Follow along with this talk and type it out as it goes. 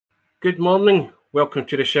Good morning. Welcome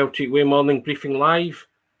to the Celtic Way Morning Briefing Live.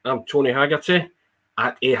 I'm Tony Haggerty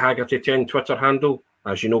at aHaggerty10 Twitter handle,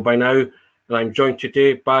 as you know by now. And I'm joined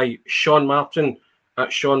today by Sean Martin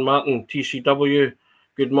at Sean Martin TCW.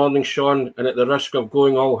 Good morning, Sean. And at the risk of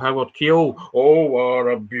going all Howard Keel, oh,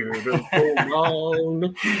 what a beautiful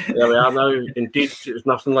morning. There we are now. Indeed, it's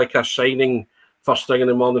nothing like a signing first thing in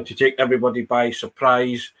the morning to take everybody by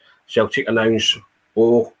surprise. Celtic announce,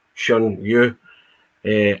 Sean Yu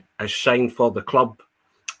has signed for the club.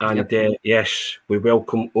 And yes, we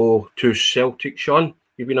welcome to Celtic. Sean,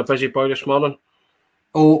 you've been a busy boy this morning.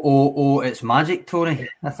 It's magic, Tony.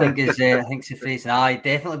 I think it's the phrase. I've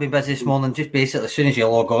definitely been busy this morning. Just basically, as soon as you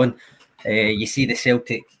log on, you see the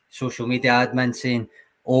Celtic social media admin saying,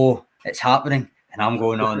 it's happening. And I'm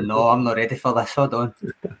going on, no, I'm not ready for this. Hold on.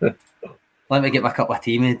 Let me get my cup of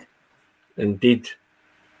tea made. Indeed.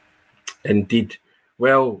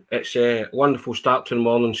 Well, it's a wonderful start to the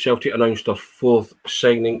morning. Celtic announced their fourth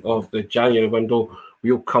signing of the January window.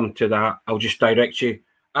 We'll come to that. I'll just direct you,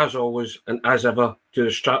 as always and as ever, to the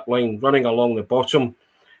strap line running along the bottom.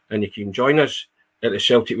 And you can join us at the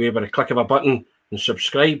Celtic Way by the click of a button and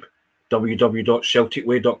subscribe.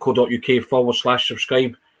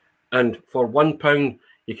 www.celticway.co.uk/subscribe. And for £1,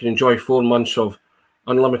 you can enjoy 4 months of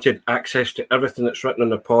unlimited access to everything that's written on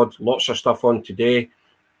the pod. Lots of stuff on today.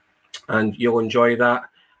 And you'll enjoy that.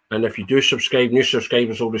 And if you do subscribe, new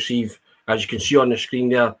subscribers will receive, as you can see on the screen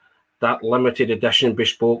there, that limited edition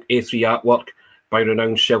bespoke A3 artwork by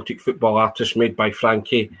renowned Celtic football artist made by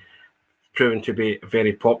Frankie, proven to be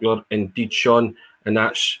very popular indeed, Sean. And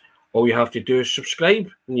that's all you have to do is subscribe,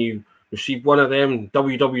 and you receive one of them.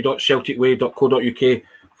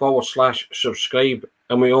 www.celticway.co.uk/subscribe.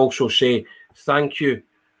 And we also say thank you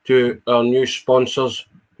to our new sponsors,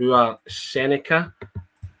 who are Seneca.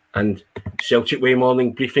 And Celtic Way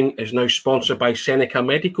Morning Briefing is now sponsored by Seneca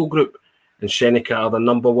Medical Group. And Seneca are the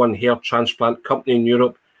 #1 hair transplant company in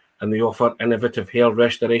Europe, and they offer innovative hair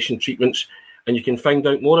restoration treatments. And you can find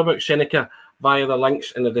out more about Seneca via the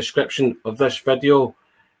links in the description of this video.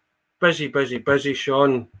 Busy,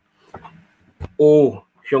 Sean.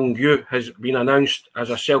 Hyung-Yu has been announced as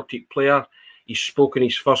a Celtic player. He's spoken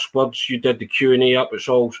his first words. You did the Q&A up. It's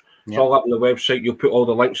all up on the website. You'll put all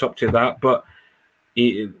the links up to that. But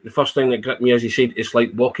the first thing that gripped me, as he said, it's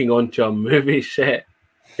like walking onto a movie set.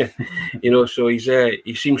 So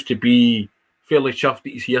he seems to be fairly chuffed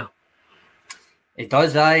that he's here. He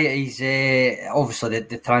does, He's obviously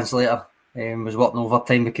the translator was working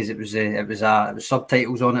overtime because it was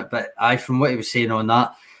subtitles on it. But from what he was saying on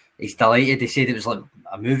that, he's delighted. He said it was like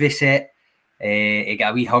a movie set. He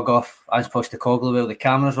got a wee hug off Ange Postecoglou while the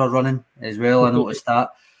cameras were running as well. I noticed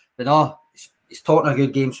that. But no, he's talking a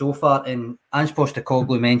good game so far. And Ange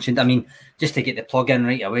Postecoglou mentioned, just to get the plug in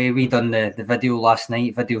right away, we done the video last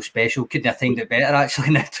night, video special. Couldn't have timed it better,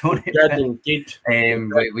 actually, now, Tony. Yeah, indeed.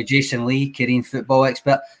 With Jason Lee, Korean football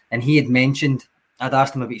expert. And he had mentioned, I'd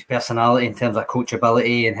asked him about his personality in terms of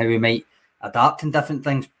coachability and how he might adapt in different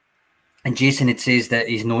things. And Jason had says that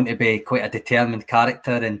he's known to be quite a determined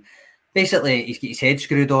character, and basically he's got his head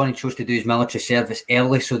screwed on. He chose to do his military service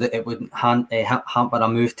early so that it wouldn't hamper a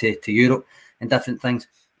move to Europe and different things.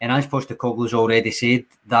 And Ange Postecoglou's already said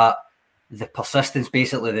that the persistence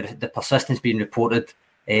being reported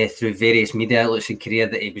through various media outlets in Korea,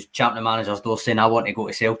 that he was champing the manager's door saying, I want to go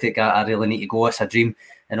to Celtic, I really need to go, it's a dream,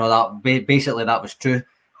 and all that. Basically, that was true.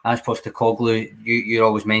 Ange Postecoglou, you're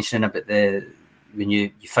always mentioning about when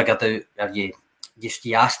you figured out, or you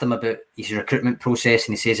asked him about his recruitment process,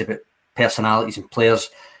 and he says about personalities and players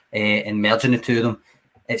and merging the two of them.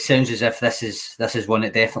 It sounds as if this is one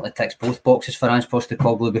that definitely ticks both boxes for Ange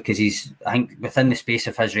Postecoglou, because I think within the space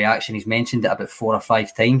of his reaction, he's mentioned it about 4 or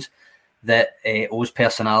 5 times that O's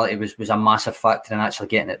personality was a massive factor in actually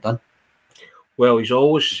getting it done. Well, he's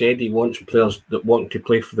always said he wants players that want to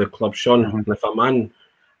play for the club, Sean. Mm-hmm. And if a man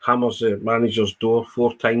hammers the manager's door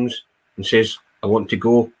 4 times and says, I want to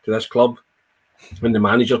go to this club, when the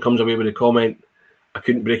manager comes away with a comment, I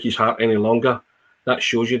couldn't break his heart any longer, that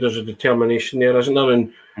shows you there's a determination there, isn't there?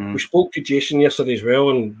 And we spoke to Jason yesterday as well,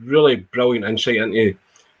 and really brilliant insight into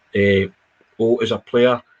O as a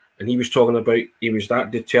player. And he was talking about he was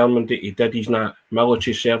that determined that he did his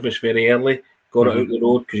military service very early, got it out the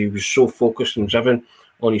road because he was so focused and driven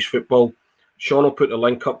on his football. Sean will put the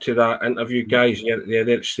link up to that interview, guys. Yeah,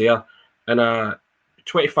 it's there. And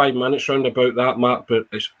 25 minutes round about that, Mark, but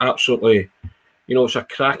it's absolutely, it's a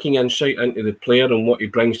cracking insight into the player and what he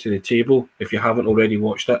brings to the table. If you haven't already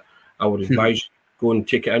watched it, I would advise go and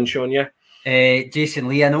take it in, Sean, yeah? Jason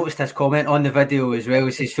Lee, I noticed his comment on the video as well.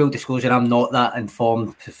 He says, full disclosure, I'm not that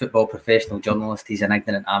informed football professional journalist. He's an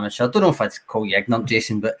ignorant amateur. I don't know if I'd call you ignorant,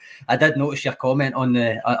 Jason, but I did notice your comment on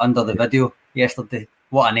the under the video yesterday.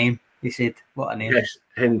 What a name, he said. What a name. Yes,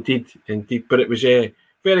 indeed. But it was very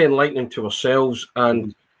enlightening to ourselves,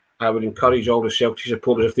 and I would encourage all the Celtic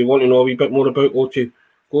supporters, if they want to know a wee bit more about OT,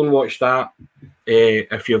 go and watch that.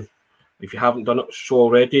 If you haven't done it so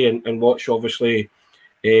already, and watch obviously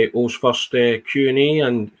O's first Q&A,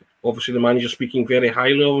 and obviously the manager speaking very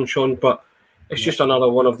highly of him, Sean. But it's just another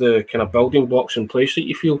one of the kind of building blocks in place that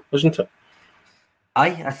you feel, isn't it?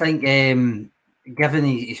 I think given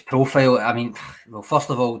his profile, I mean, well,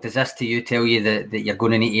 first of all, does this to you tell you that you're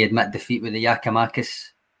going to need to admit defeat with the Giakoumakis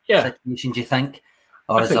situation, do you think?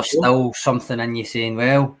 Or is there still something in you saying,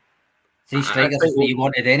 well, 3 strikers is what you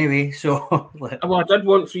wanted anyway? So, well, I did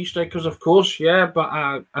want 3 strikers, of course, yeah, but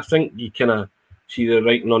I think you kind of see the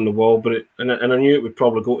writing on the wall, but and I knew it would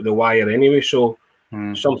probably go to the wire anyway, so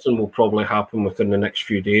something will probably happen within the next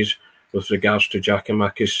few days with regards to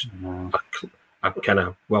Giakoumakis. I'm kind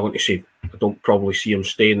of willing to say I don't probably see him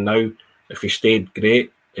staying now. If he stayed,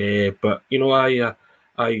 great, but you know, I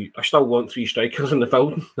still want 3 strikers in the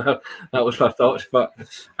building. That was my thoughts, but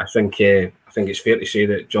I think it's fair to say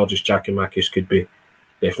that Georgios Giakoumakis could be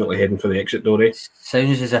definitely heading for the exit door.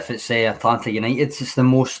 Sounds as if it's Atlanta United. It's the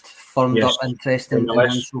most firmed up interest in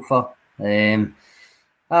him so far. I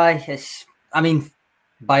mean,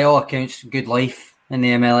 by all accounts, good life in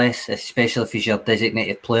the MLS, especially if he's your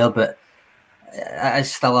designated player, but it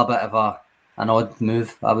is still a bit of an odd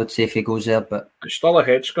move, I would say, if he goes there. But it's still a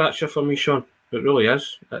head scratcher for me, Sean. It really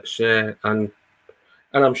is. It's and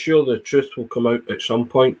I'm sure the truth will come out at some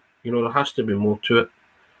point. You know, there has to be more to it.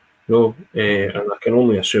 You know, and I can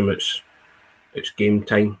only assume it's game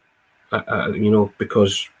time. You know,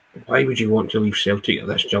 because why would you want to leave Celtic at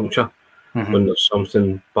this juncture when there's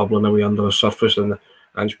something bubbling away under the surface and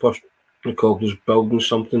Ange Postecoglou's building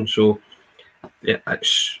something? So yeah,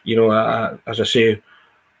 it's, you know, as I say,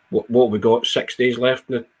 what we got 6 days left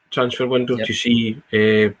in the transfer window to see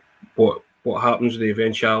what happens, the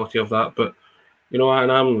eventuality of that. But you know,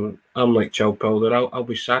 and I'm like Chill Powder. I'll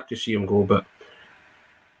be sad to see him go, but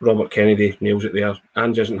Robert Kennedy nails it there.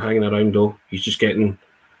 Ange isn't hanging around though. He's just getting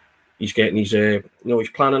his he's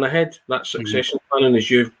planning ahead. That succession planning, as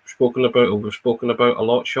you've spoken about, or we've spoken about a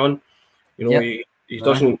lot, Sean. You know, he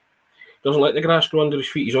doesn't let the grass grow under his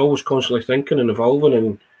feet. He's always constantly thinking and evolving,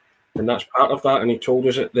 and that's part of that. And he told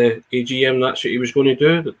us at the AGM that's what he was going to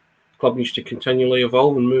do. That the club needs to continually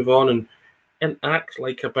evolve and move on and act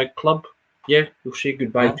like a big club. Yeah, they'll say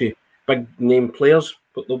goodbye to big name players,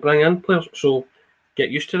 but they'll bring in players. So get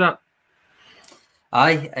used to that.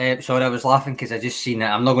 Sorry, I was laughing because I just seen it.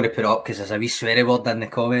 I'm not going to put it up because there's a wee sweary word in the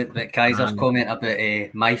comment, but Kaiser's comment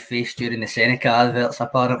about my face during the Seneca adverts,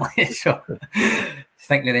 apparently. So I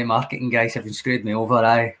think the marketing guys have screwed me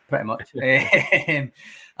over, pretty much.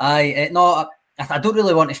 I don't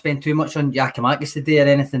really want to spend too much on Giakoumakis today or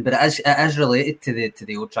anything, but it is related to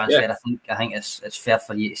the old transfer. Yeah. I think it's fair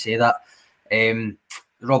for you to say that.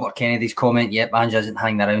 Robert Kennedy's comment, Ange isn't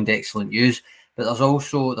hanging around, excellent news. But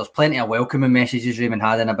there's plenty of welcoming messages Raymond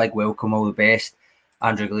had, and a big welcome, all the best.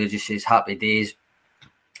 Andrew Glazer just says happy days.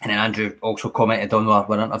 And then Andrew also commented on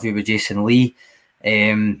our interview with Jason Lee.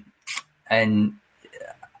 And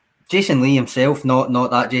Jason Lee himself, not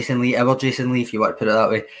that Jason Lee, our Jason Lee, if you want to put it that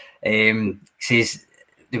way, says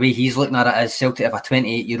the way he's looking at it is Celtic have a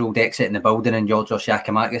 28-year-old exit in the building in Georgios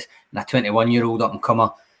Giakoumakis and a 21-year-old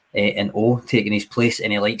up-and-comer in O taking his place,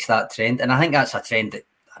 and he likes that trend. And I think that's a trend that,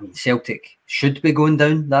 I mean, Celtic should be going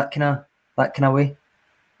down that kind of way.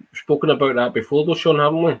 We've spoken about that before, though, Sean,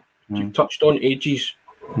 haven't we? You've touched on ages,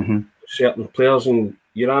 certain players, and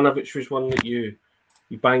Juranovic was one that you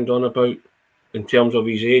banged on about in terms of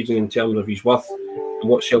his age and in terms of his worth and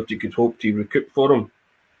what Celtic could hope to recoup for him,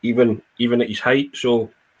 even at his height. So,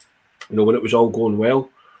 you know, when it was all going well.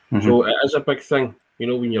 So it is a big thing, you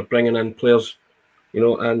know, when you're bringing in players, you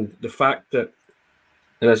know, and the fact that,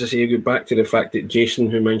 and as I say, I go back to the fact that Jason,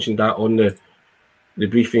 who mentioned that on the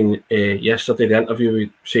briefing yesterday, the interview,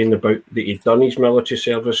 saying about that he'd done his military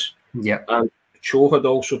service. Yeah. And Cho had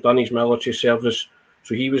also done his military service.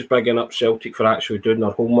 So he was bigging up Celtic for actually doing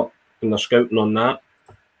their homework and their scouting on that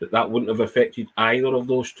wouldn't have affected either of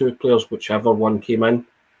those two players, whichever one came in.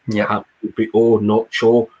 Yeah. It would be not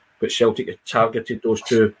Cho, but Celtic had targeted those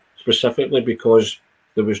two specifically because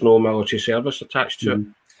there was no military service attached to it.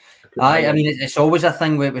 I mean, it's always a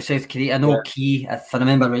thing with South Korea. I know Key, if I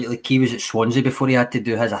remember rightly, Key was at Swansea before he had to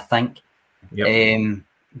do his, I think. Yep.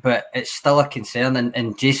 But it's still a concern,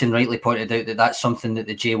 and Jason rightly pointed out that that's something that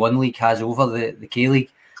the J1 League has over the K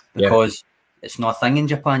League, because it's not a thing in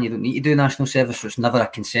Japan. You don't need to do national service, so it's never a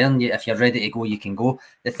concern. If you're ready to go, you can go.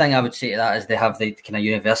 The thing I would say to that is they have the kind of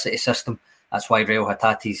university system. That's why Reo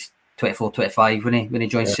Hatati's 24, 25 when he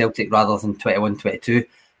joined Celtic rather than 21, 22.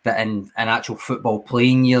 But in actual football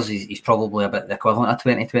playing years, he's probably about the equivalent of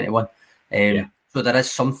 20, 21. So there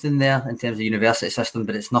is something there in terms of university system,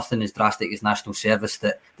 but it's nothing as drastic as national service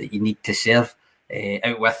that you need to serve.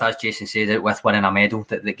 Out with, as Jason said, out with winning a medal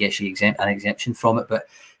that gets you an exemption from it. But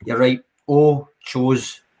you're right, O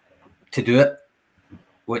chose to do it,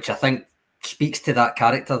 which I think speaks to that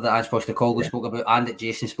character that Ange Postecoglou spoke about and that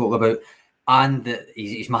Jason spoke about, and that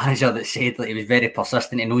his manager that said that he was very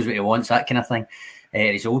persistent, he knows what he wants, that kind of thing.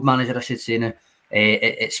 His old manager, I should say now.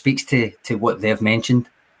 It speaks to what they've mentioned.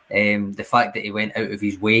 The fact that he went out of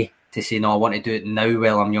his way to say, no, I want to do it now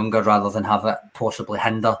while I'm younger rather than have it possibly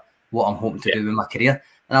hinder what I'm hoping to do with my career.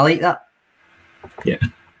 And I like that. Yeah.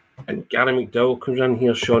 And Gary McDowell comes in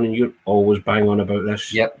here, Sean, and you're always bang on about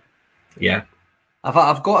this. Yep. Yeah.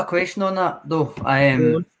 I've got a question on that, though.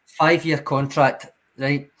 5-year contract,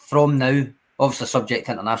 right, from now, obviously subject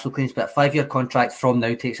to international clearance, but a 5-year contract from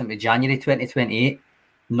now takes him to January 2028,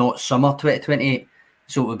 not summer 2028.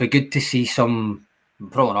 So it would be good to see some,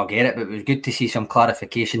 probably not get it, but it was good to see some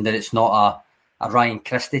clarification that it's not a Ryan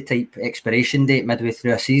Christie type expiration date midway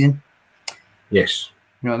through a season. Yes.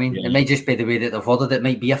 You know what I mean? Yeah. It might just be the way that they've worded it. It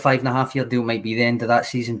might be a 5.5-year deal, might be the end of that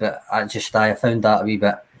season, but I found that a wee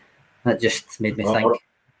bit, that just made me think.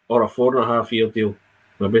 Or a 4.5-year deal,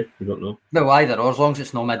 maybe, you don't know. Well, either or, as long as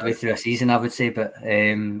it's not midway through a season, I would say. But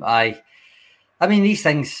I mean, these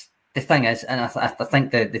things, the thing is, and I think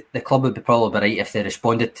the club would be probably right if they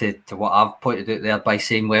responded to what I've pointed out there by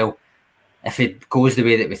saying, well, if it goes the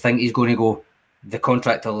way that we think he's going to go, the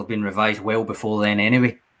contract will have been revised well before then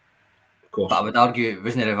anyway. Of course. But I would argue it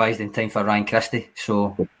wasn't revised in time for Ryan Christie.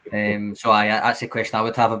 So that's the question I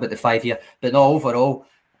would have about the 5-year. But no, overall,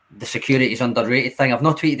 the security is underrated thing. I've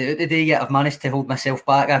not tweeted it out today yet. I've managed to hold myself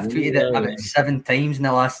back. I've tweeted it about 7 times in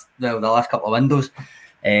the last couple of windows.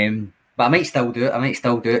 But I might still do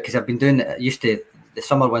it. Because I've been doing it. Used to, the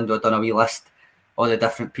summer window, I've done a wee list, all the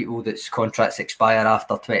different people that's contracts expire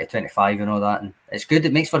after 2025 and all that. And it's good.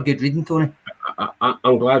 It makes for good reading, Tony.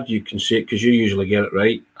 I'm glad you can say it because you usually get it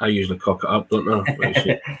right. I usually cock it up, don't I?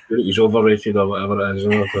 Security's overrated or whatever it is. You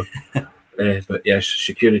know? But yes,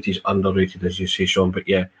 security's underrated, as you say, Sean. But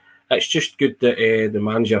yeah, it's just good that the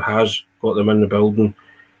manager has got them in the building.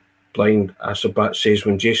 Blind Asabat says,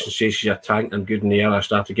 when Jason says she's a tank and good in the air, I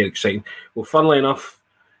start to get excited. Well, funnily enough,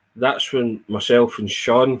 that's when myself and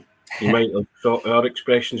Sean, you might have thought our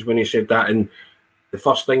expressions when he said that. And the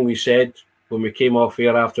first thing we said when we came off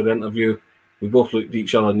air after the interview, we both looked at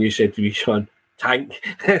each other and you said to me, Sean, tank.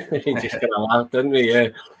 He just kind of laughed, didn't we? Yeah,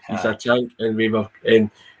 he's a tank. And we were,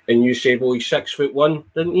 and you said, well, he's 6'1",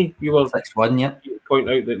 didn't you? You were 6'1", yeah. You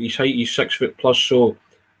point out that his height, he's 6 foot plus. So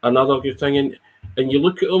another good thing. And you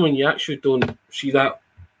look at him and you actually don't see that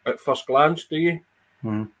at first glance, do you?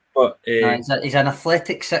 Mm. But he's an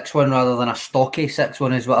athletic 6'1" rather than a stocky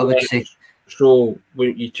 6'1" is what I would say. So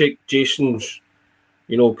when you take Jason's,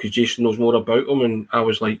 because Jason knows more about him, and I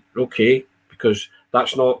was like, okay, because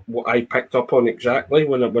that's not what I picked up on exactly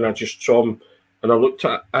when I just saw him and I looked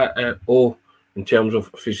at in terms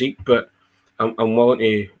of physique, but I'm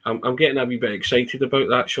getting a wee bit excited about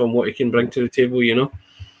that, Sean, what he can bring to the table,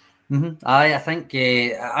 Mm-hmm. I think,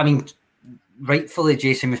 I mean, rightfully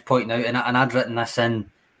Jason was pointing out, and I'd written this in,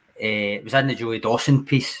 it was in the Joey Dawson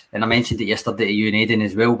piece, and I mentioned it yesterday to you and Aidan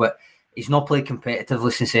as well, but he's not played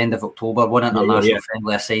competitively since the end of October, one international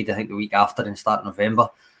friendly aside, I think the week after in start November.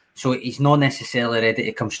 So he's not necessarily ready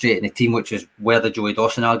to come straight in the team, which is where the Joey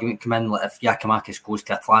Dawson argument come in. Like if Giakoumakis goes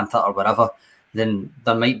to Atlanta or wherever, then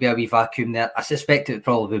there might be a wee vacuum there. I suspect it would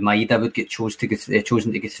probably be Maeda would get chosen to go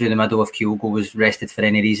through the middle if Kyogo was rested for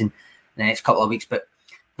any reason in the next couple of weeks. But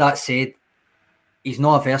that said, he's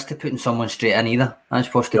not averse to putting someone straight in either,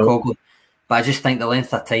 Ange Postecoglou. No. But I just think the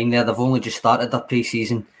length of time there, they've only just started their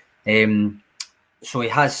pre-season. So he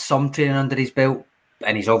has some training under his belt,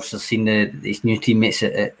 and he's obviously seen his new teammates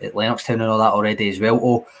at Lennoxtown and all that already as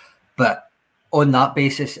well. But on that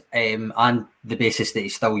basis, and the basis that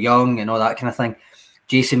he's still young and all that kind of thing,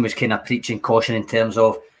 Jason was kind of preaching caution in terms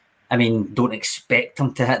of, I mean, don't expect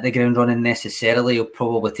him to hit the ground running necessarily. He'll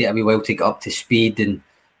probably take a wee while to get up to speed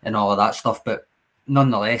and all of that stuff. But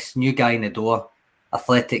nonetheless, new guy in the door,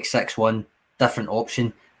 athletic 6'1", different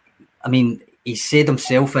option. I mean, he said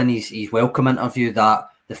himself in his welcome interview that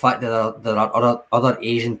the fact that there are other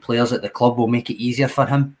Asian players at the club will make it easier for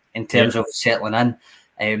him in terms of settling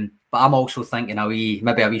in. But I'm also thinking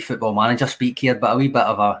maybe a wee football manager speak here, but a wee bit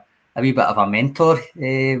of a mentor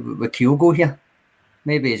with Kyogo here.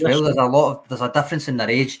 maybe as well. There's a difference in their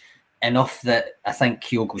age enough that I think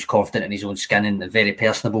Kyogo's confident in his own skin and very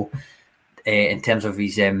personable in terms of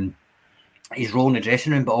his role in the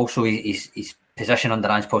dressing room, but also his position under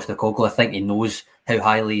Ange Postecoglou. I think he knows how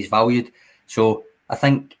highly he's valued. So I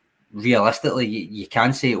think realistically, you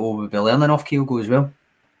can say, we'll be learning off Kyogo as well.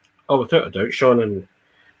 Oh, without a doubt, Sean, and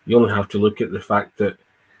you only have to look at the fact that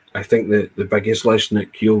I think that the biggest lesson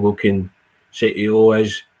that Kyogo can say to O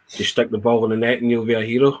is to stick the ball in the net and you'll be a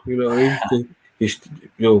hero. You know what I mean? Just,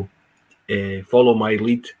 follow my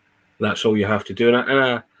lead. That's all you have to do.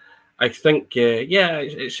 And I think,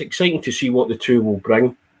 it's exciting to see what the two will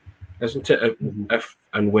bring, isn't it? If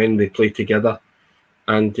and when they play together.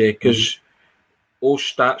 And because O's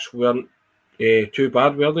stats weren't too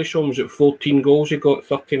bad, were they? Sean, was it 14 goals? He got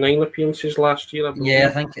 39 appearances last year, I believe. Yeah,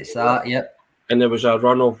 I think it's that, yep. And there was a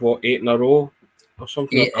run of, 8 in a row or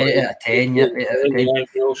something? 8 out of 10, yep. 8 out of 10.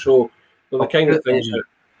 Yeah, so they're the kind of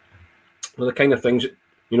things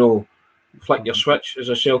that, flick your switch as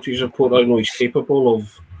a Celtic supporter. I know he's capable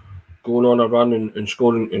of going on a run and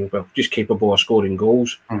scoring, and just capable of scoring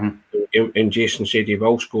goals. And Jason said he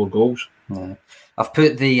will score goals. Yeah. I've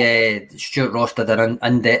put the Stuart Ross did an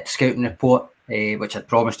in-depth scouting report, which I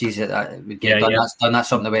promised you that we'd get done.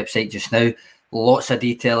 That's on the website just now. Lots of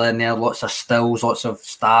detail in there, lots of stills, lots of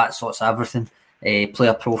stats, lots of everything.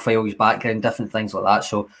 Player profile, his background, different things like that.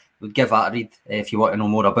 So we'd give that a read if you want to know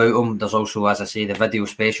more about him. There's also, as I say, the video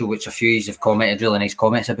special, which a few of you have commented really nice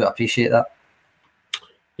comments about. I appreciate that.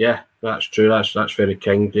 Yeah, that's true. That's very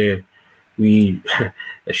kind. We,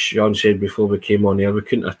 as Sean said before we came on here, we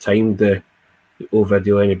couldn't have timed the O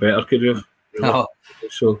video any better, could we have? No.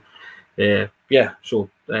 So, So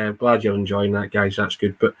glad you're enjoying that, guys. That's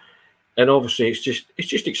good. And obviously, it's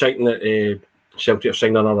just exciting that Celtic have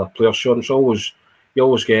signed another player. Sean, you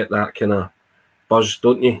always get that kind of buzz,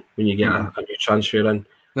 don't you, when you get a new transfer in?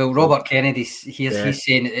 Well, Robert Kennedy, he's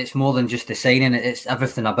saying it's more than just the signing. It's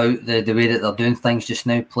everything about the way that they're doing things just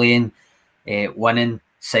now, playing, winning,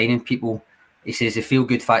 signing people. He says the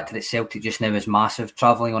feel-good factor at Celtic just now is massive.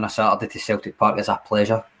 Travelling on a Saturday to Celtic Park is a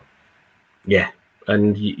pleasure. Yeah,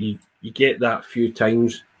 and you get that a few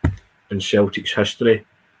times in Celtic's history.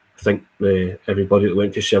 I think everybody that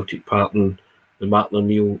went to Celtic Park in the Martin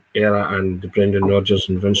O'Neill era and the Brendan Rodgers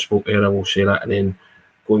and Vince Spoke era will say that, and then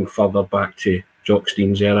going further back to Jock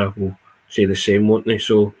Stein's era will say the same, won't they?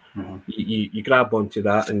 So you grab onto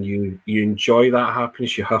that and you enjoy that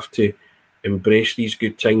happiness. You have to embrace these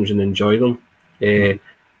good times and enjoy them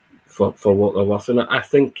for what they're worth. And I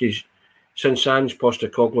think since Ange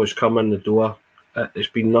Postecoglou has come in the door, it's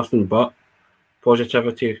been nothing but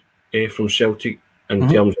positivity from Celtic in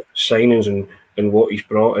terms of signings and what he's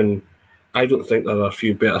brought. And I don't think there are a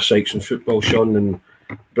few better sights in football, Sean, than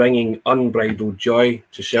bringing unbridled joy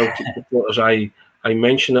to Celtic supporters. I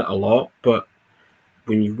mention it a lot, but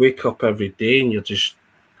when you wake up every day and you're just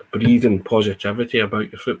breathing positivity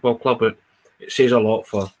about your football club, it says a lot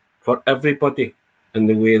for everybody in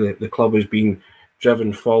the way that the club is being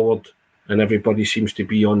driven forward and everybody seems to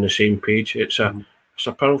be on the same page. It's a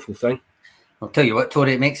powerful thing. I'll tell you what,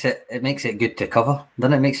 Tory, it makes it good to cover,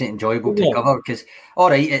 doesn't it? It makes it enjoyable to cover, because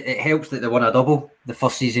it helps that they won a double the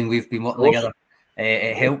first season we've been working together.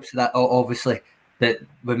 It helps that obviously that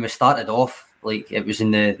when we started off, like it was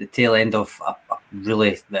in the tail end of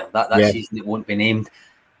that season that won't be named,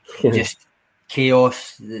 just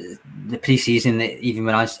chaos. The pre-season, even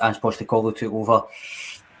when Ange Postecoglou took over,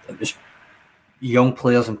 it was young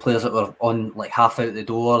players and players that were on like half out the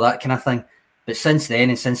door, that kind of thing. But since then,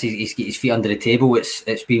 and since he's got his feet under the table,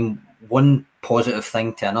 it's been one positive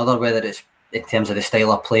thing to another, whether it's in terms of the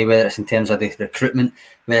style of play, whether it's in terms of the recruitment,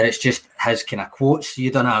 whether it's just his kind of quotes.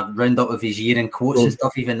 You done a roundup of his year in quotes and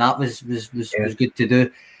stuff. Even that was good to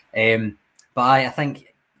do. But I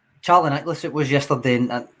think Charlie Nicholas, it was yesterday,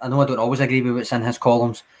 and I know I don't always agree with what's in his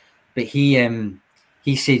columns, but he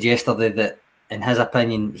said yesterday that in his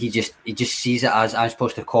opinion he just sees it as Ange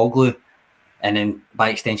Postecoglou, and then by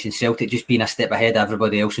extension Celtic just being a step ahead of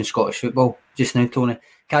everybody else in Scottish football just now. Tony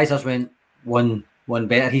Kaisers went one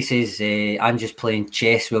better. He says Ange is playing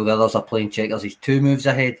chess while the others are playing checkers. He's 2 moves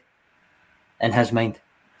ahead in his mind,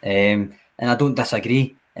 and I don't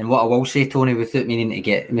disagree. And what I will say, Tony, without meaning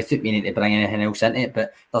to bring anything else into it,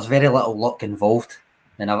 but there's very little luck involved.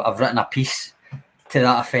 And I've written a piece to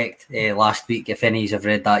that effect last week. If any of you have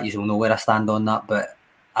read that, you will know where I stand on that. But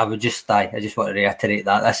I just want to reiterate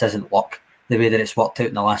that this isn't luck the way that it's worked out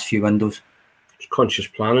in the last few windows. It's conscious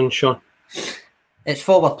planning, Sean. It's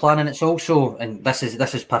forward planning. It's also, and this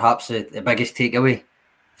is perhaps the biggest takeaway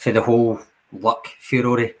for the whole luck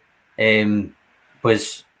furore,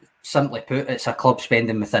 was simply put, it's a club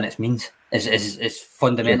spending within its means. Is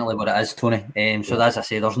fundamentally what it is, Tony. So as I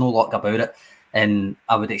say, there's no luck about it, and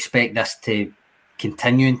I would expect this to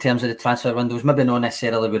continue in terms of the transfer windows. Maybe not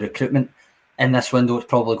necessarily with recruitment in this window. It's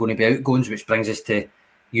probably going to be outgoings, which brings us to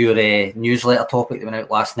your newsletter topic that went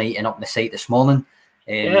out last night and up on the site this morning.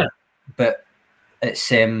 But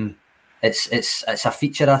it's a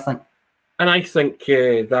feature, I think. And I think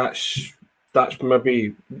that's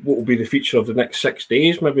maybe what will be the feature of the next 6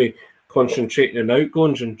 days, maybe concentrating on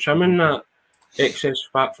outgoings and trimming that excess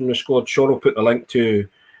fat from the squad. Sean will put the link to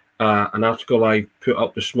an article I put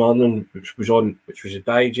up this morning, which was a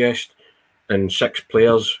digest, and 6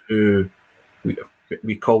 players who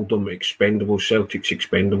we called them expendables, Celtic's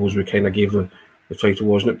expendables. We kind of gave the title,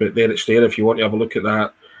 wasn't it? But it's there if you want to have a look at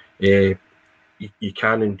that. You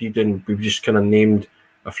can indeed, and we've just kind of named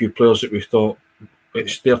a few players that we thought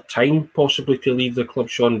it's their time possibly to leave the club,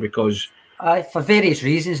 Sean, because for various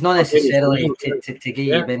reasons, not necessarily to get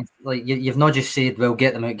you, like you've not just said, well,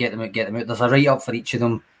 get them out. There's a write up for each of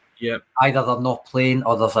them. Yeah. Either they're not playing,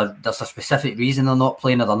 or there's a specific reason they're not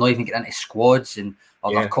playing, or they're not even getting into squads,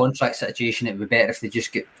 or their contract situation. It would be better if they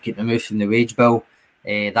just get removed from the wage bill,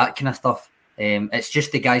 that kind of stuff. It's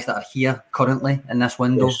just the guys that are here currently in this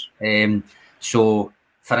window. Yes. So,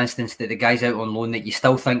 for instance, the guys out on loan that you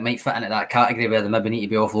still think might fit into that category where they maybe need to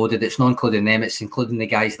be offloaded, it's not including them, it's including the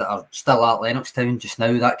guys that are still at Lennoxtown just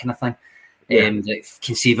now, that kind of thing. That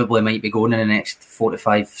conceivably might be going in the next 4 to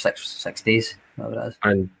 5, 6 days, whatever it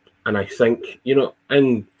is. And I think,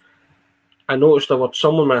 and I noticed there was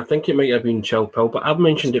someone, I think it might have been Chilpil, but I've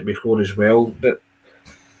mentioned it before as well, that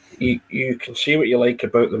you can say what you like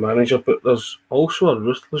about the manager, but there's also a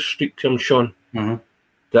ruthless streak to him, Sean. Mm-hmm.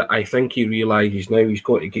 That I think he realises now he's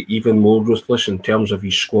got to get even more ruthless in terms of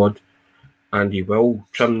his squad, and he will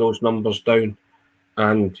trim those numbers down.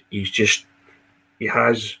 And he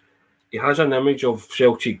has an image of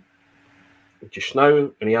Celtic just now,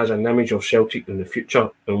 and he has an image of Celtic in the future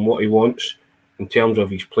and what he wants in terms of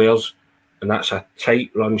his players, and that's a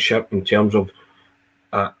tight run ship in terms of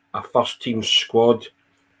a first team squad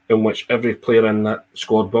in which every player in that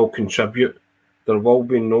squad will contribute. There will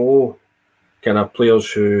be no kind of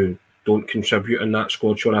players who don't contribute in that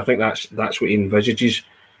squad, Sean. I think that's what he envisages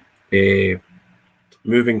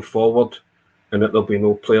moving forward, and that there'll be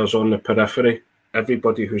no players on the periphery.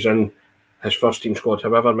 Everybody who's in his first team squad,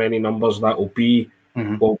 however many numbers that will be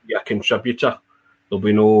a contributor. There'll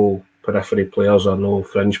be no periphery players or no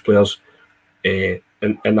fringe players, and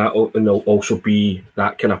there'll also be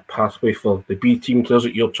that kind of pathway for the B team players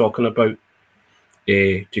that you're talking about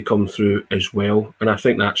to come through as well. And I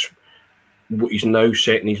think that's what he's now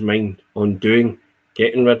setting his mind on doing,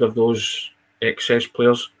 getting rid of those excess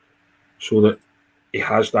players so that he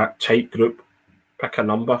has that tight group. Pick a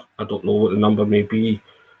number. I don't know what the number may be,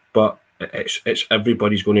 but it's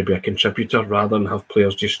everybody's going to be a contributor rather than have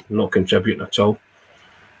players just not contributing at all.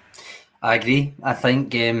 I agree. I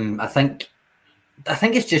think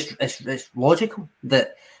it's just it's logical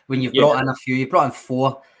that when you've brought in you brought in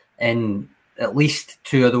 4, and at least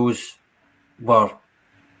 2 of those were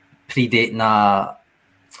predating a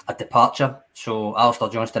departure. So Alistair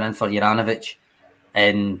Johnston in for Juranovic,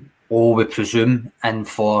 and we presume in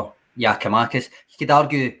for Giakoumakis. You could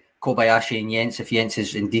argue Kobayashi and Jens, if Jens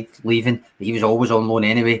is indeed leaving, he was always on loan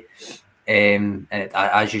anyway. And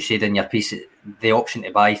as you said in your piece, the option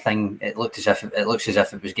to buy thing, it looks as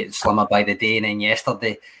if it was getting slimmer by the day, and then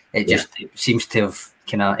yesterday it seems to have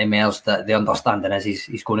kind of emerged that the understanding is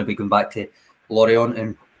he's going to be going back to Lorient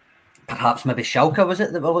and perhaps maybe Schalke, was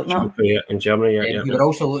it that we're looking at? Yeah, in Germany, We were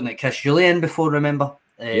also looking at Chris Julian before, remember?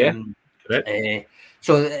 Correct.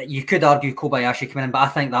 So you could argue Kobayashi coming in, but I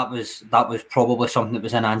think that was probably something that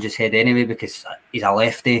was in Ange's head anyway, because he's a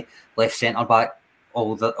lefty, left centre back,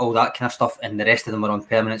 all that kind of stuff, and the rest of them are on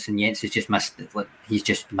permanence, and Jens has just missed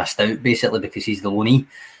out basically because he's the loanee.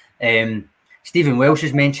 Stephen Welsh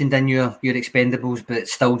is mentioned in your expendables, but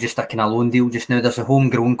it's still just a kind of loan deal just now. There's a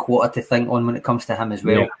homegrown quota to think on when it comes to him as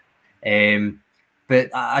well. But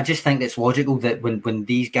I just think it's logical that when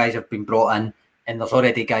these guys have been brought in, and there's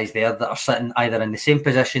already guys there that are sitting either in the same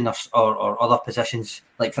position or other positions,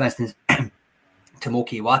 like for instance,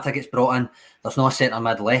 Tomoki Iwata gets brought in. There's no centre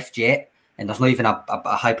mid left yet, and there's not even a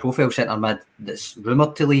high profile centre mid that's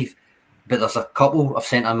rumoured to leave. But there's a couple of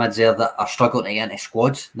centre mids there that are struggling to get into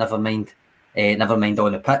squads. Never mind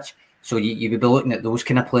on the pitch. So you would be looking at those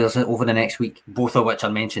kind of players over the next week, both of which are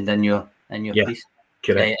mentioned in your piece.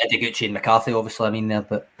 Correct. Ideguchi and McCarthy, obviously,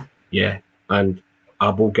 but and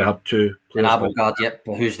Abelgard too. And Abelgard,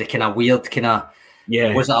 but who's the kind of weird kind of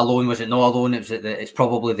Yeah. Was it a loan? Was it not a loan? It's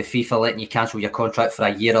probably the FIFA letting you cancel your contract for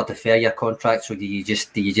a year or defer your contract. So do you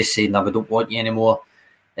just say, no, we don't want you anymore?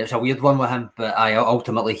 It was a weird one with him, but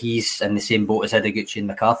ultimately he's in the same boat as Ideguchi and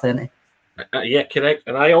McCarthy, isn't he? Yeah, correct.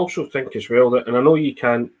 And I also think as well that, and I know you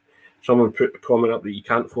can't, someone put a comment up that you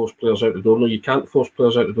can't force players out the door. No, you can't force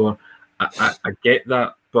players out the door. I get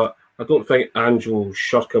that, but I don't think Ange will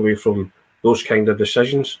shirk away from those kind of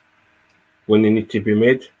decisions when they need to be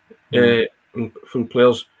made from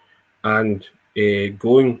players, and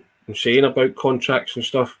going and saying about contracts and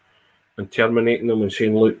stuff and terminating them and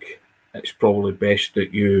saying, look, it's probably best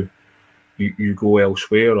that you go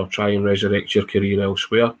elsewhere or try and resurrect your career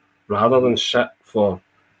elsewhere rather than sit for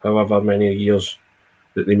however many years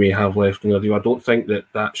that they may have left in their deal. I don't think that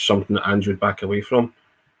that's something that Ange would back away from.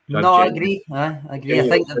 No, I agree. I agree. I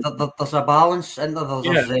think that there's a balance in there.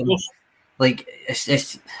 Like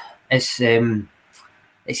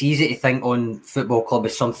it's easy to think on football club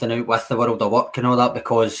is something out with the world of work and all that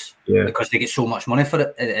because they get so much money for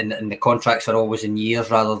it, and the contracts are always in years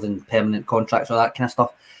rather than permanent contracts or that kind of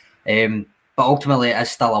stuff. But ultimately, it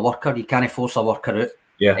is still a worker. You can't force a worker out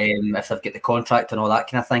if they've got the contract and all that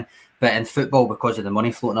kind of thing. But in football, because of the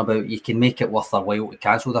money floating about, you can make it worth their while to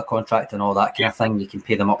cancel their contract and all that kind of thing. You can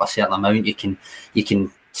pay them up a certain amount. You can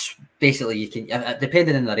basically,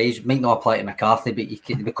 depending on their age, might not apply to McCarthy, but you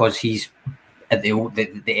can, because he's at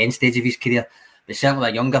the end stage of his career. But certainly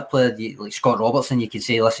a younger player like Scott Robertson, you can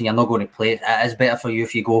say, listen, you're not going to play. It is better for you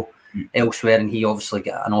if you go elsewhere. And he obviously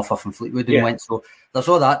got an offer from Fleetwood and went. So there's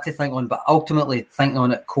all that to think on. But ultimately, thinking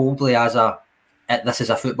on it coldly as this is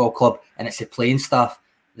a football club and it's the playing staff,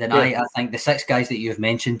 then I think the 6 guys that you've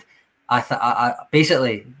mentioned, I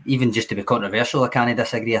basically, even just to be controversial, I can't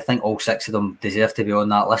disagree. I think all 6 of them deserve to be on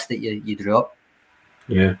that list that you drew up.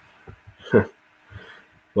 Yeah.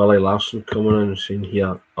 Willie Larson coming in and saying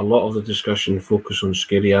here, a lot of the discussion focus on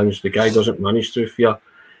Scary Ange. The guy doesn't manage through fear.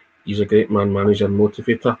 He's a great man manager and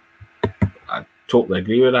motivator. I totally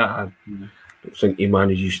agree with that. I don't think he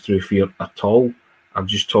manages through fear at all. I'm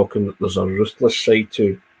just talking that there's a ruthless side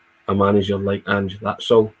to a manager like Ange. That's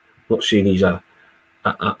all. I'm not saying he's a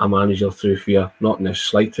manager through fear, not in the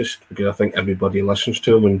slightest, because I think everybody listens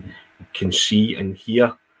to him and can see and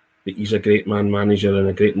hear that he's a great man manager and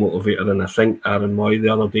a great motivator. And I think Aaron Moy the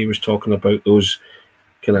other day was talking about those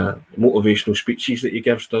kind of motivational speeches that he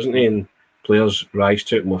gives, doesn't he? And players rise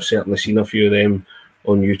to it, and we've certainly seen a few of them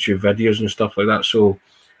on YouTube videos and stuff like that. So,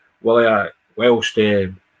 whilst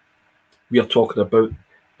we are talking about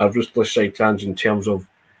a ruthless side to Ange in terms of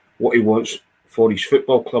what he wants for his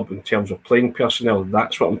football club in terms of playing personnel,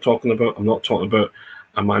 that's what I'm talking about. I'm not talking about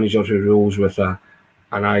a manager who rules with an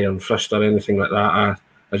iron fist or anything like that.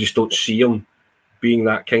 I just don't see him being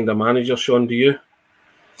that kind of manager. Sean, do you?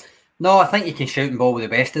 No, I think you can shout and ball with the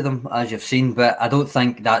best of them, as you've seen, but I don't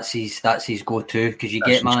think that's his go-to, because you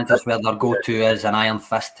get managers where their go-to is an iron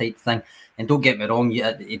fist type thing. And don't get me wrong,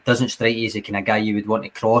 it doesn't strike you as the kind of guy you would want to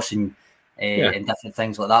cross and different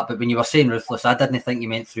things like that. But when you were saying ruthless, I didn't think you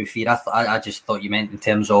meant through fear. I just thought you meant in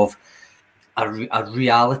terms of a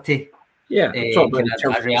reality. Yeah,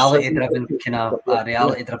 a reality-driven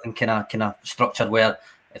kind of structure where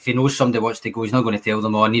if he knows somebody wants to go, he's not going to tell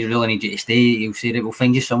them, "Oh, I really need you to stay." He'll say, "We'll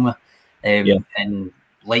find you somewhere." And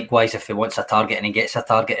likewise, if he wants a target and he gets a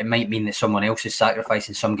target, it might mean that someone else is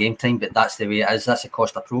sacrificing some game time, but that's the way it is. That's the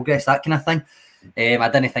cost of progress, that kind of thing. I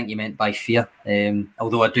didn't think you meant by fear,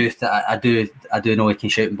 although I do know he can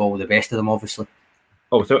shout and ball with the best of them, obviously.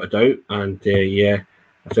 Oh, without a doubt. And I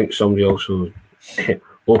think somebody also,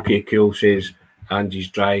 OK Cool says, Ange's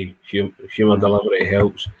dry humour delivery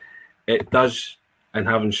helps. It does, and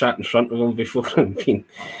having sat in front of him before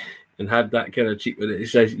and had that kind of cheek with it, it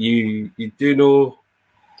says you do know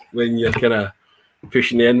when you're kind of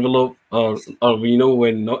pushing the envelope, or you know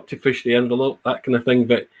when not to push the envelope, that kind of thing.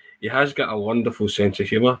 But he has got a wonderful sense of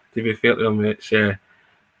humour, to be fair to him.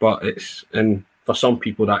 And for some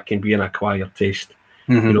people that can be an acquired taste.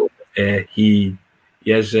 You know,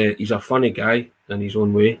 he's a funny guy in his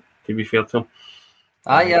own way, to be fair to him.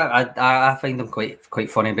 I find them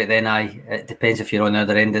quite funny, but then it depends if you're on the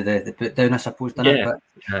other end of the put down, I suppose, doesn't it?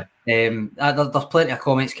 But there's plenty of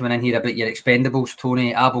comments coming in here about your Expendables,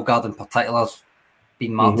 Tony. Abelgard in particular's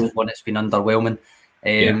been marked as one that's been underwhelming.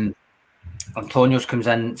 Antonio's comes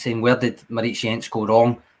in saying, where did Mauricio go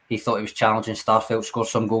wrong? He thought he was challenging Starfelt, scored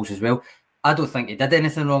some goals as well. I don't think he did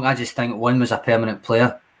anything wrong. I just think one was a permanent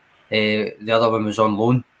player, the other one was on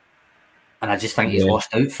loan, and I just think he's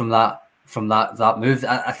lost out from that move.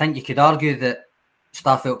 I think you could argue that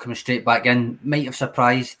Starfelt coming straight back in might have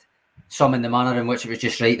surprised some in the manner in which it was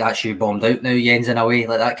just right, that's you bombed out now, Jens, in a way,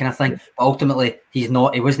 like that kind of thing. But ultimately, he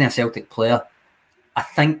wasn't a Celtic player I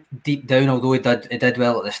think deep down, although he did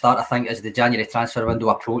well at the start, I think as the January transfer window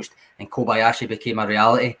approached and Kobayashi became a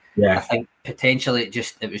reality, I think potentially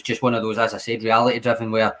it was just one of those, as I said, reality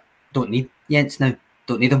driven, where don't need Jens now,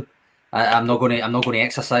 don't need him. I'm not going to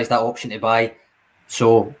exercise that option to buy,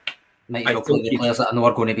 so might as well play the players that I know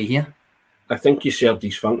are going to be here. I think he served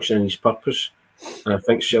his function and his purpose, and I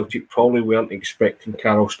think Celtic probably weren't expecting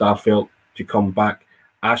Carl Starfelt to come back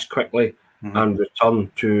as quickly and return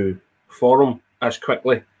to form as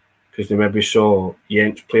quickly, because they maybe saw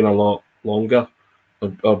Jens playing a lot longer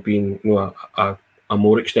or being a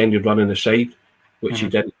more extended run in the side, which he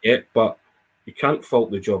didn't get. But you can't fault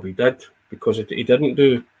the job he did, because he didn't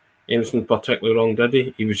do anything particularly wrong, did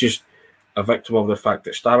he? He was just a victim of the fact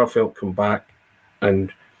that Starfelt come back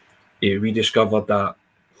and he rediscovered that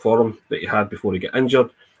form that he had before he got injured,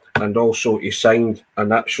 and also he signed a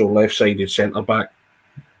natural left-sided centre-back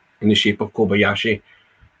in the shape of Kobayashi.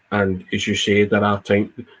 And as you say, there are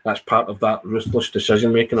times that's part of that ruthless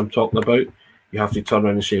decision-making I'm talking about. You have to turn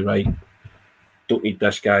around and say, right, don't need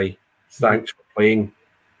this guy. Thanks for playing.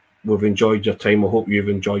 We've enjoyed your time. I hope you've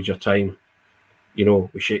enjoyed your time. We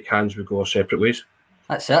shake hands, we go our separate ways.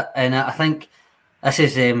 That's it. And I think this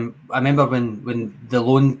is, I remember when the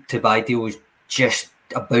loan to buy deal was just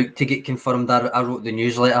about to get confirmed, I wrote the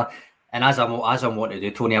newsletter. And as I'm wanting to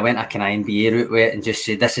do, Tony, I went a kind of NBA route with it and just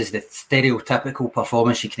said this is the stereotypical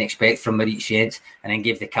performance you can expect from Maurice Jens, and then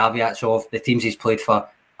gave the caveats of the teams he's played for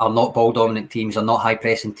are not ball-dominant teams, are not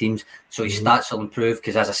high-pressing teams, so his stats will improve,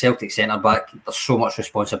 because as a Celtic centre-back, there's so much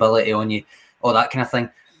responsibility on you, all that kind of thing.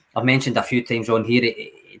 I've mentioned a few times on here,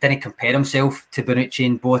 he didn't compare himself to Bonucci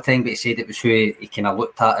and Boateng, but he said it was who he kind of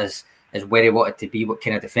looked at as where he wanted to be, what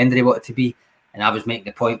kind of defender he wanted to be, and I was making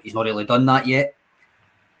the point he's not really done that yet.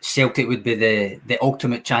 Celtic would be the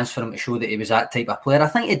ultimate chance for him to show that he was that type of player. I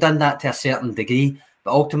think he'd done that to a certain degree,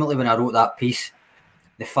 but ultimately when I wrote that piece,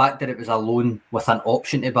 the fact that it was a loan with an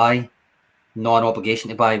option to buy, not an obligation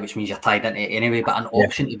to buy, which means you're tied into it anyway, but an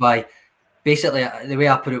option to buy, basically the way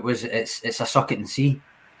I put it was it's a suck it and see.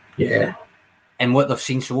 Yeah. And what they've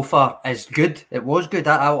seen so far is good. It was good.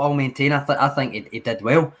 I'll maintain. I think he did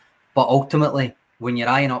well, but ultimately, when you're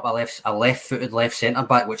eyeing up a left-footed left centre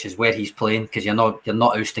back, which is where he's playing, because you're not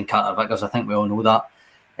ousting Carter Vickers, I think we all know that.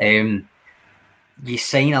 You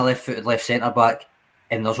sign a left-footed left centre back,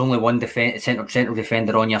 and there's only one central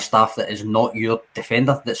defender on your staff that is not your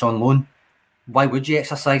defender that's on loan. Why would you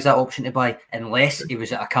exercise that option to buy unless he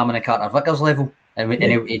was at a Cameron Carter Vickers level, and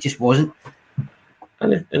he just wasn't.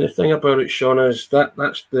 And the thing about it, Sean, is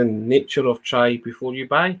that's the nature of try before you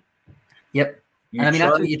buy. Yep. And I mean,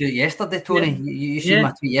 that's what you do yesterday, Tony. Yeah. You seen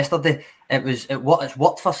my tweet yesterday. It's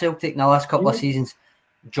worked for Celtic in the last couple of seasons.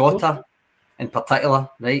 Jota, in particular,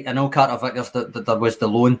 right? I know Carter Vickers, that there was the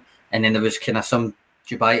loan, and then there was kind of some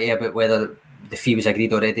dubiety about whether the fee was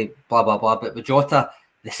agreed already, blah, blah, blah. But with Jota,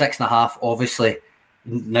 the 6.5, obviously,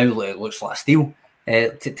 now it looks like a steal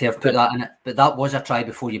to have put that in it. But that was a try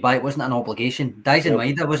before you buy. It wasn't an obligation. Dyson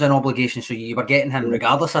Maeda was an obligation, so you were getting him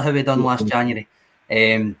regardless of how he done last January.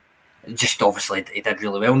 Just obviously he did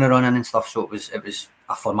really well in the run-in and stuff, so it was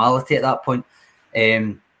a formality at that point.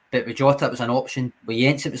 But with Jota it was an option, with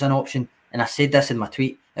Jens it was an option, and I said this in my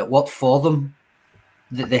tweet, it worked for them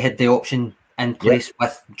that they had the option in place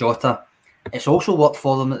with Jota. It's also worked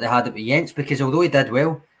for them that they had it with Jens, because although he did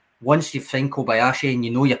well, once you've signed Kobayashi and you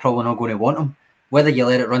know you're probably not going to want him, whether you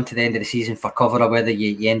let it run to the end of the season for cover or whether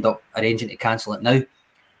you end up arranging to cancel it now,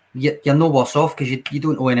 you're no worse off, because you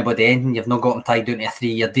don't owe anybody anything. You've not got him tied down to a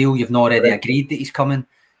 3-year deal. You've not already agreed that he's coming.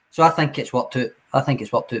 So I think it's worked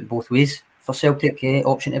out both ways for Celtic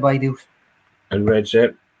option to buy deals. And Red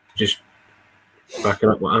Zepp, just backing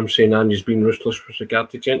up what I'm saying, and he's been ruthless with regard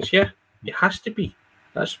to Jens. Yeah, it has to be.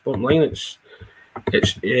 That's the bottom line.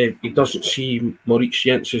 He doesn't see Maurice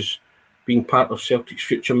Jens as being part of Celtic's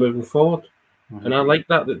future moving forward. And I like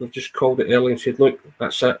that they've just called it early and said, look,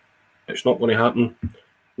 that's it. It's not going to happen.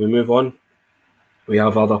 We move on. We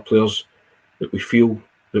have other players that we feel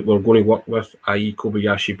that we're going to work with, i.e.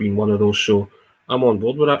 Kobayashi being one of those. So I'm on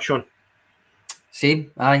board with that, Sean. Same.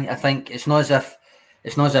 I think it's not as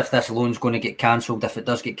if this loan's going to get cancelled. If it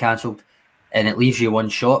does get cancelled, and it leaves you one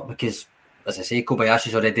shot, because as I say,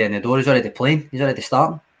 Kobayashi's already in the door. He's already playing. He's already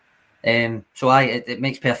starting. So it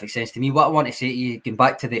makes perfect sense to me. What I want to say to you, going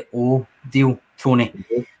back to the O deal, Tony,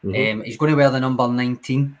 he's going to wear the number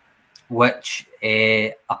 19, which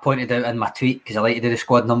I pointed out in my tweet, because I like to do the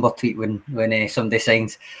squad number tweet when somebody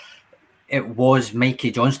signs. It was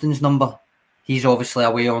Mikey Johnston's number. He's obviously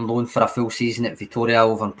away on loan for a full season at Vitória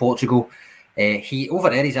over in Portugal. He over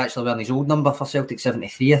there, he's actually wearing his old number for Celtic,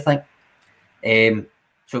 73, I think.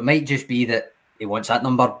 So it might just be that he wants that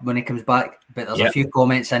number when he comes back. But there's a few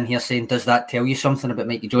comments in here saying, does that tell you something about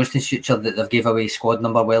Mikey Johnston's future, that they've gave away squad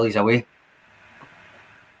number while he's away?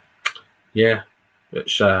 Yeah,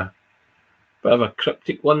 it's a bit of a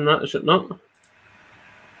cryptic one, that, is it not?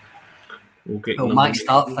 Well, Max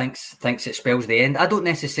Start thinks it spells the end. I don't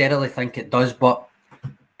necessarily think it does, but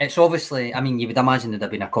it's obviously, I mean, you would imagine there'd have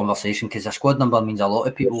been a conversation, because a squad number means a lot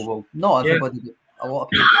of people. Well, not everybody, but a lot of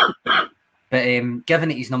people. But given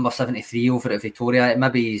that he's number 73 over at Victoria,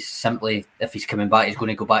 maybe he's simply, if he's coming back, he's going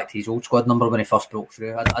to go back to his old squad number when he first broke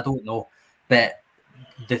through. I don't know. But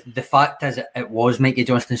the fact is, it was Mikey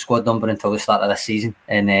Johnston's squad number until the start of this season,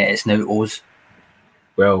 and it's now O's.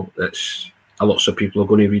 Well, it's lots of people are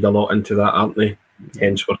going to read a lot into that, aren't they?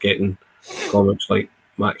 Hence, we're getting comments like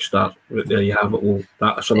Max Start. There you have it. Well,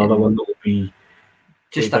 that's another one that will be.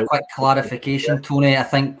 Just a quick clarification, Tony. I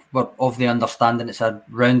think we're of the understanding it's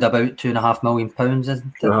around about £2.5 million, isn't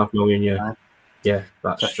it? £2.5 million, yeah.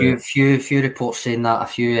 That's a few reports saying that.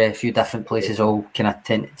 A few different places all kind of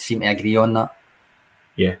seem to agree on that.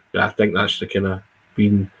 Yeah, I think that's the kind of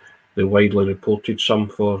been the widely reported sum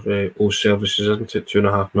for O's services, isn't it?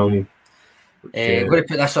 £2.5 million. We're going to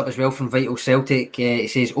put this up as well from Vital Celtic.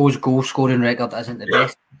 It says O's goal scoring record isn't the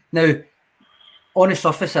best. Now, on the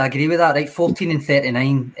surface, I agree with that. Right, 14 and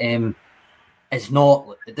 39 is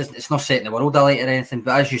not. It's not setting the world alight or anything.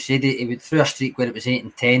 But as you said, he went through a streak where it was 8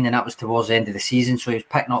 and 10, and that was towards the end of the season. So he was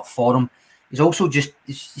picking up form. He's also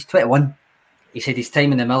he's 21. He said his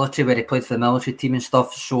time in the military, where he played for the military team and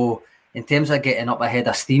stuff. So in terms of getting up ahead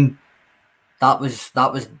of steam, that was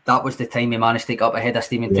the time he managed to get up ahead of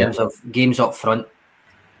steam in terms of games up front.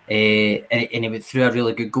 And he went through a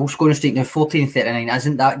really good goal scoring streak. Now 14 and 39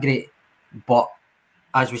 isn't that great, but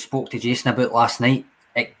as we spoke to Jason about last night,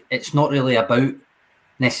 it's not really about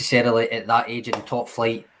necessarily at that age in the top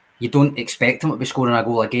flight. You don't expect him to be scoring a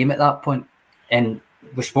goal a game at that point. And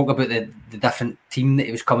we spoke about the different team that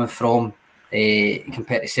he was coming from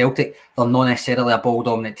compared to Celtic. They're not necessarily a ball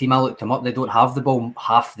dominant team. I looked them up. They don't have the ball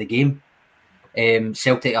half the game.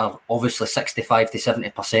 Celtic are obviously 65 to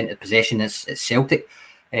 70% of possession is Celtic.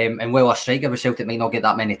 And while a striker with Celtic might not get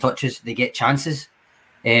that many touches, they get chances.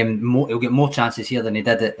 He'll get more chances here than he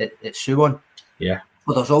did at Suwon. Yeah.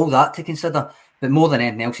 But there's all that to consider. But more than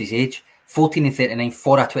anything else, his age, 14 and 39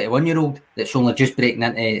 for a 21-year-old that's only just breaking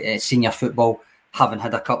into senior football, having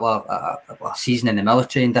had a couple of a season in the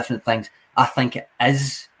military and different things, I think it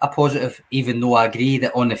is a positive, even though I agree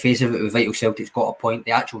that on the face of it, with Vital Celtic's got a point.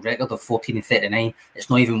 The actual record of 14 and 39, it's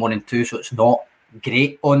not even 1 and 2, so it's not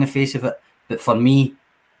great on the face of it. But for me,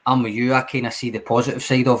 I'm with you. I kind of see the positive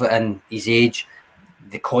side of it in his age,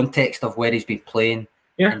 the context of where he's been playing,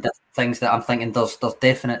 and things that I'm thinking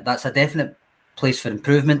that's a definite place for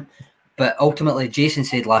improvement. But ultimately, Jason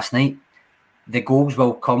said last night, the goals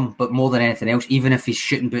will come, but more than anything else, even if his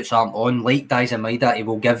shooting boots aren't on, like Daizen Maeda, he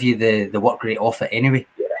will give you the work rate off it anyway.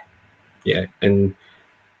 Yeah, and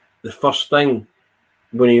the first thing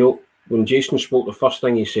when Jason spoke, the first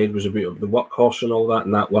thing he said was about the workhorse and all that,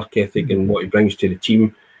 and that work ethic and what he brings to the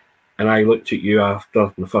team. And I looked at you after,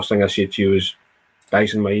 and the first thing I said to you was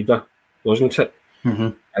Daizen Maeda, wasn't it? Mm-hmm.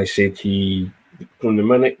 I said from the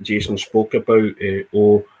minute Jason spoke about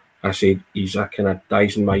I said he's a kind of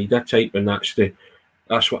Daizen Maeda type, and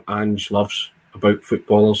that's what Ange loves about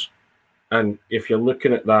footballers. And if you're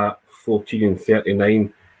looking at that 14 and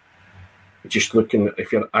 39,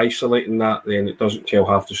 if you're isolating that, then it doesn't tell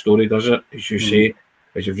half the story, does it? As you say,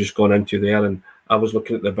 as you've just gone into there. And I was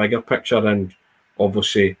looking at the bigger picture, and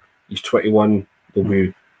obviously he's 21. There'll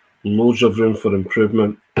be loads of room for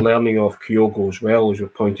improvement. Learning off Kyogo as well, as we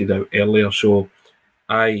pointed out earlier. So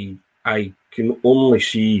I can only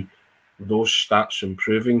see those stats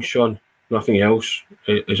improving, Sean. Nothing else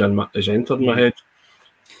is entered my head.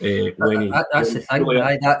 That's the thing,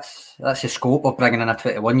 right? That's the scope of bringing in a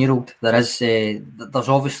 21-year-old. There's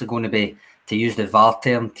obviously going to be, to use the VAR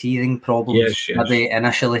term, teething problems. Yes. Maybe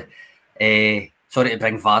initially. Sorry to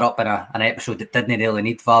bring VAR up in an episode that didn't really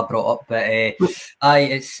need VAR brought up, but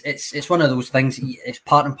it's one of those things. It's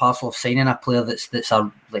part and parcel of signing a player that's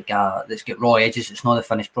got raw edges. It's not the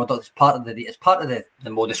finished product. It's part of the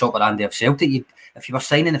modus operandi of Celtic. If you were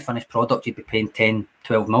signing the finished product, you'd be paying 10,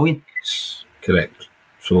 12 million. Correct.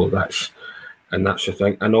 So that's the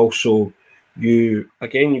thing. And also, you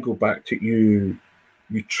go back to you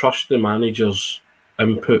trust the manager's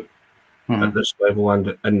input at this level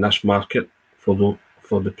and in this market for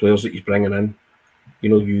the players that he's bringing in. You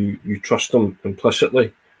know, you trust them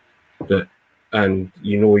implicitly, and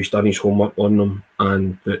you know he's done his homework on them,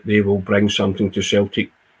 and that they will bring something to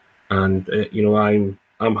Celtic. And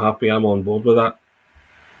I'm happy. I'm on board with that.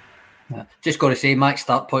 Yeah. Just got to say, Max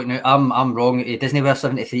start pointing out, I'm wrong. He doesn't wear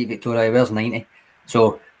 73 Victoria, he wears 90.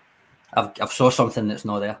 So I've saw something that's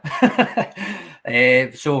not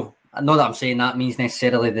there. So not that I'm saying that means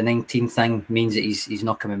necessarily the 19 thing means that he's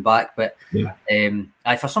not coming back, but Yeah.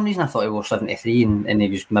 For some reason I thought he wore 73 and he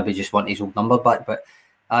was maybe just wanting his old number back, but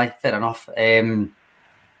fair enough.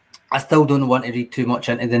 I still don't want to read too much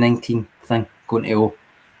into the 19 thing going to O,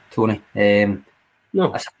 Tony.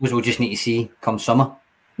 No. I suppose we'll just need to see come summer.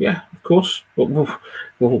 Yeah, of course. But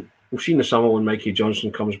we'll see in the summer when Mikey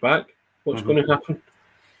Johnson comes back what's going to happen.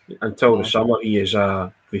 Until the summer, he is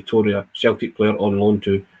a Celtic player on loan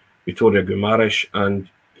to Victoria Guimaraes, and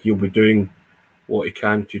he'll be doing what he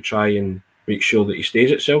can to try and make sure that he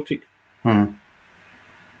stays at Celtic. Yeah,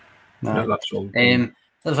 that's all.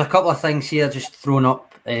 There's a couple of things here just thrown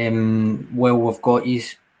up. We've got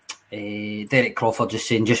his Derek Crawford just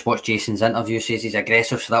saying, just watch Jason's interview, says he's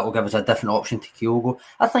aggressive, so that will give us a different option to Kyogo.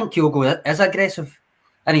 I think Kyogo is aggressive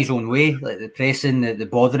in his own way, like the pressing, the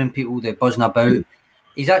bothering people, the buzzing about.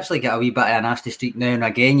 He's actually got a wee bit of a nasty streak now and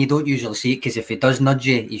again. You don't usually see it because if he does nudge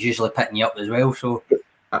you, he's usually picking you up as well. So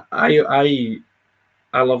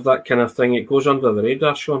I love that kind of thing. It goes under the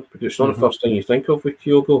radar, Sean, because it's not the first thing you think of with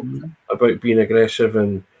Kyogo about being aggressive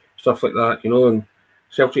and stuff like that, And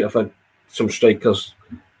Celtic have had some strikers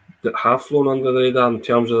that have flown under the radar in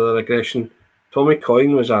terms of their aggression. Tommy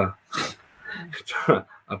Coyne was a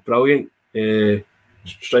brilliant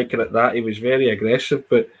striker at that. He was very aggressive,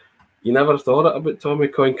 but you never thought it about Tommy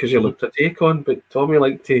Coyne because he looked to take on, but Tommy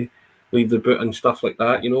liked to leave the boot and stuff like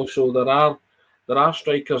that, So there are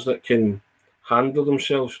strikers that can handle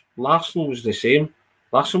themselves. Larsson was the same.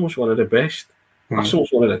 Larsson was one of the best. Larsson was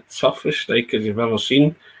one of the toughest strikers you've ever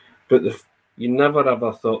seen, but you never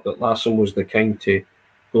ever thought that Larsson was the kind to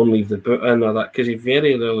go and leave the boot in or that, because he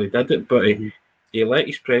very rarely did it, but he let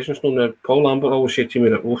his presence know. Now, Paul Lambert always said to me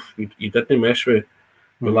that he didn't mess with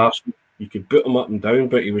Larsson. You could boot him up and down,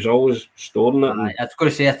 but he was always storing it. I was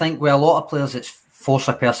going to say, I think with a lot of players, it's force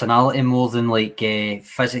of personality more than like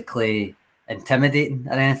physically intimidating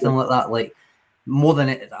or anything like that. Like more than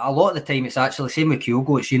it, a lot of the time, it's actually same with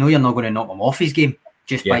Kyogo. It's you're not going to knock him off his game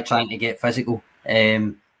just by trying to get physical.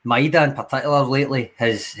 Maida in particular lately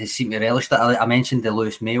has seemed to relish that. I mentioned the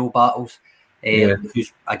Lewis Mayo battles,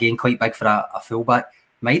 who's again quite big for a fullback.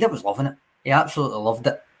 Maida was loving it. He absolutely loved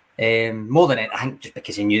it. More than it, I think, just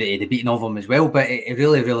because he knew that he'd beaten of him as well. But he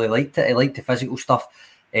really, really liked it. He liked the physical stuff.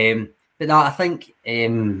 But no, I think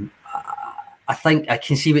I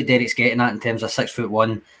can see what Derek's getting at in terms of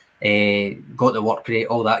 6'1", got the work rate,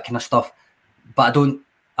 all that kind of stuff. But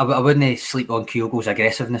I wouldn't sleep on Kyogo's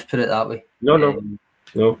aggressiveness. Put it that way.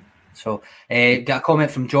 No. So, got a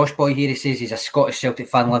comment from Josh Boy here. He says he's a Scottish Celtic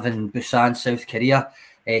fan living in Busan, South Korea.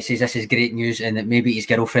 Says this is great news and that maybe his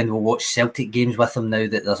girlfriend will watch Celtic games with him now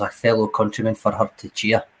that there's a fellow countryman for her to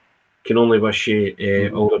cheer. Can only wish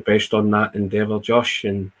you all the best on that endeavour, Josh,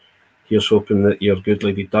 and here's hoping that your good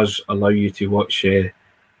lady does allow you to watch the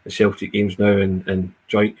Celtic games now and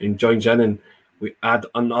joins in, and we add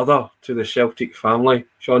another to the Celtic family.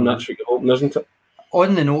 Sean, that's what you're hoping, isn't it?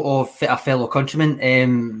 On the note of a fellow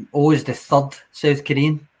countryman, O is the third South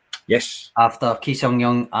Korean. Yes. After Ki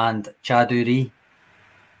Sung-young and Cha Do-ri.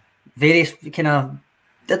 Various kind of,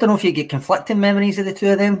 I don't know if you get conflicting memories of the two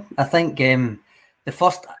of them. I think the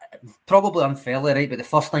first, probably unfairly right, but the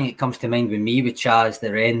first thing that comes to mind with me with Cha is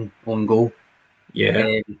the Ren own goal.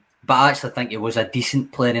 Yeah. But I actually think he was a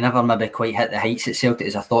decent player. He never maybe quite hit the heights at Celtic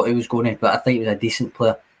as I thought he was going to, but I think he was a decent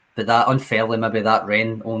player. But that unfairly, maybe that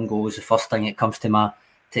Ren own goal is the first thing that comes to mind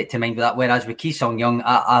with that. Whereas with Ki Sung-young,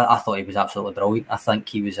 I thought he was absolutely brilliant. I think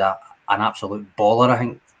he was an absolute baller, I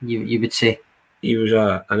think you would say. He was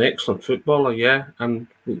an excellent footballer, yeah. And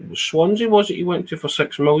Swansea, was it he went to for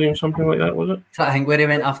 6 million, something like that, was it? I think where he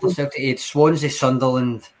went after Celtic, he had Swansea,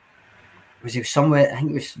 Sunderland. Was he somewhere? I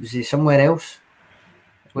think was he somewhere else?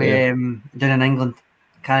 Down in England.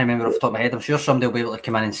 Can't remember off the top of my head. I'm sure somebody will be able to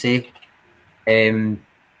come in and say.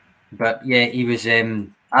 But yeah, he was.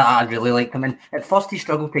 I really liked him. And at first, he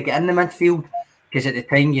struggled to get in the midfield because at the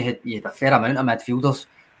time you had a fair amount of midfielders.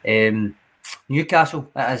 Newcastle,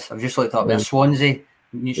 that is. I've just looked up there. Swansea,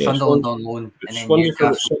 Sunderland on loan, and then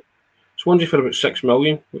Newcastle. Swansea for about 6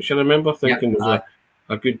 million, which I remember thinking was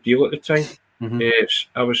a good deal at the time.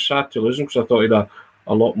 I was sad to lose him because I thought he had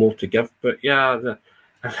a lot more to give. But yeah,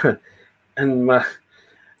 and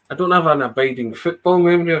I don't have an abiding football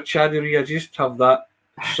memory of Cha Do-ri. I just have that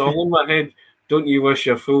song in my head. Don't you wish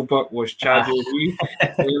your fullback was Cha Do-ri?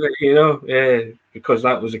 Because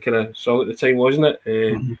that was the kind of song at the time, wasn't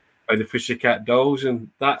it? By the Pussycat Dolls, and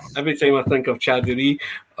that every time I think of Cha Do-ri,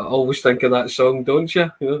 I always think of that song, don't you?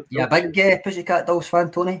 Yeah, big Pussycat Dolls fan,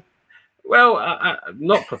 Tony. Well, I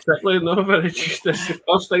not particularly, no, but it's the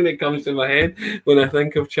first thing that comes to my head when I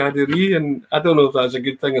think of Chaddery, and I don't know if that's a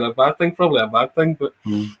good thing or a bad thing, probably a bad thing, but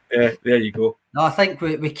there you go. No, I think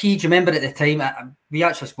with Key, do you remember at the time, we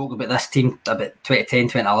actually spoke about this team about 2010,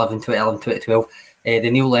 2011, 2012, the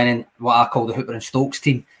Neil Lennon, what I call the Hooper and Stokes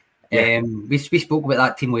team. Yeah. We spoke about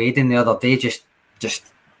that team with Aidan the other day, just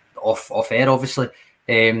off air, obviously.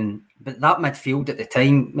 But that midfield at the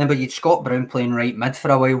time, remember you'd Scott Brown playing right mid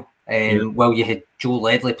for a while. Well, you had Joe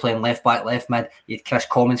Ledley playing left back, left mid. You had Chris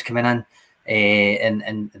Commons coming in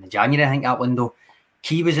the January, I think, that window.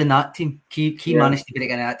 Key was in that team. Key managed to get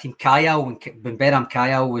in that team. Kyle, when Beram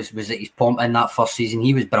Kyle was at his pomp in that first season,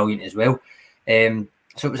 he was brilliant as well.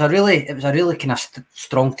 So it was a really kind of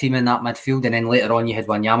strong team in that midfield, and then later on you had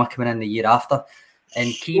Wanyama coming in the year after.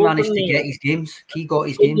 And Key managed to get his games. Key got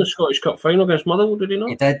his games. The Scottish Cup final against Motherwell, did he not?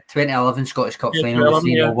 He did. 2011 Scottish Cup final,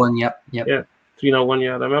 3-0-1. Yep. Yeah, 3-0-1.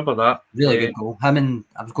 Yeah, I remember that. Really good goal. Him and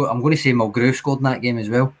I'm going to say Mulgrew scored in that game as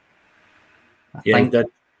well. I think. He did.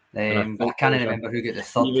 But I can't remember who got the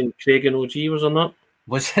third. Even Craig and OG was on that.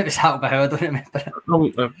 Was it? Was that about how I don't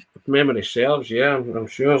remember. If memory serves, yeah, I'm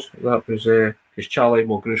sure that was because Charlie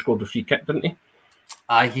Mulgrew scored the free kick, didn't he?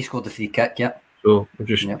 Aye, he scored the free kick. Yeah. So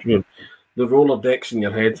just the Rolodex in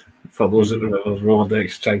your head for those that remember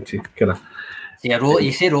Rolodex, trying to kind of. Yeah,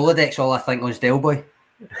 you say Rolodex, all I think was Del Boy.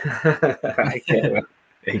 There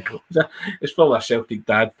you go. It's probably a Celtic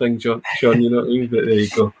dad thing, Sean. You know what I mean? But there you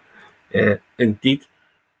go. Indeed.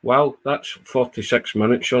 Wow, that's 46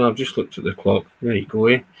 minutes, Sean. I've just looked at the clock. There you go,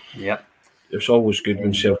 eh? Yeah. It's always good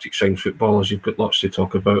when Celtic sign footballers. You've got lots to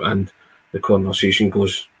talk about, and the conversation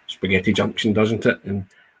goes spaghetti junction, doesn't it? And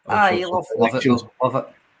you love it.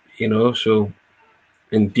 You know, so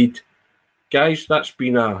indeed. Guys, that's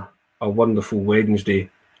been a wonderful Wednesday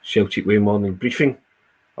Celtic Way morning briefing.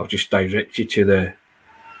 I'll just direct you to the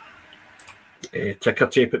ticker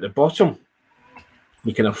tape at the bottom.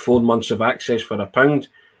 You can have 4 months of access for £1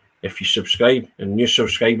 if you subscribe, and new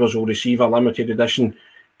subscribers will receive a limited edition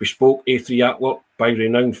bespoke A3 artwork by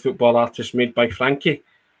renowned football artist made by Frankie.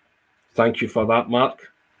 Thank you for that,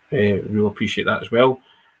 Mark. We'll appreciate that as well.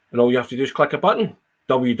 And all you have to do is click a button,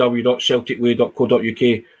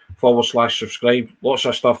 www.celticway.co.uk/subscribe. Lots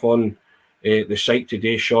of stuff on the site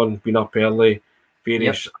today. Sean been up early.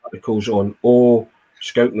 Various articles on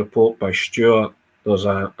Scouting Report by Stuart. There's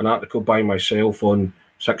an article by myself on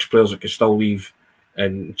 6 players that could still leave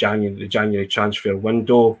in the January transfer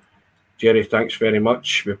window. Jerry, thanks very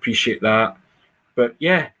much. We appreciate that. But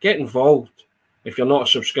yeah, get involved. If you're not a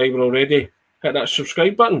subscriber already, hit that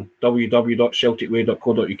subscribe button,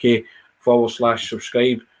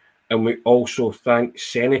 www.celticway.co.uk/subscribe. And we also thank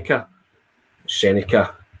Seneca.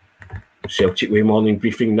 Celtic Way Morning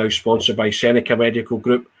Briefing, now sponsored by Seneca Medical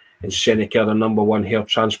Group. And Seneca are the #1 hair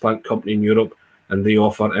transplant company in Europe, and they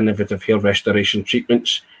offer innovative hair restoration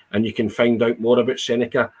treatments. And you can find out more about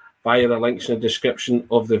Seneca via the links in the description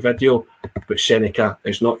of the video. But Seneca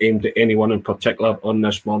is not aimed at anyone in particular on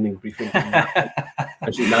this morning briefing.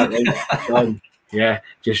 Isn't that right? Yeah,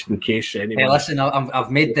 just in case anyone. Hey, listen,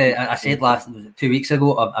 I've made I said 2 weeks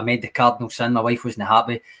ago, I made the cardinal sin. My wife wasn't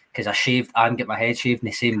happy because I shaved and get my head shaved in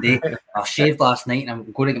the same day. I shaved last night and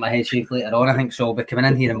I'm going to get my head shaved later on, I think. So I'll be coming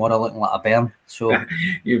in here tomorrow looking like a bairn. So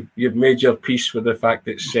you've made your peace with the fact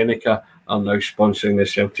that Seneca are now sponsoring the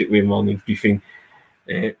Celtic Way Morning Briefing.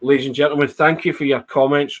 Ladies and gentlemen, thank you for your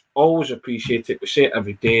comments. Always appreciate it. We say it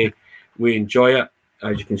every day. We enjoy it.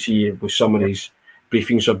 As you can see, with some of these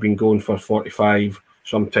briefings have been going for 45,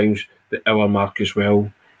 sometimes the hour mark as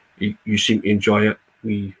well. You seem to enjoy it.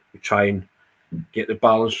 We try and get the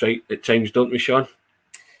balance right at times, don't we, Sean?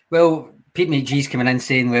 Well, Pete McGee's coming in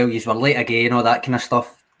saying, well, you were late again, all that kind of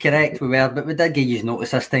stuff. Correct, we were, but we did give you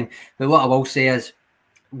notice this time. But what I will say is,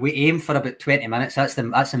 we aim for about 20 minutes. That's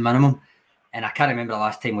the minimum. And I can't remember the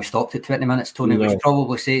last time we stopped at 20 minutes, Tony, which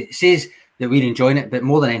probably says that we're enjoying it, but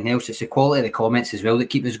more than anything else, it's the quality of the comments as well that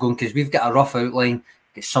keep us going, because we've got a rough outline,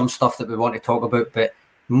 got some stuff that we want to talk about, but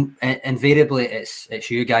invariably it's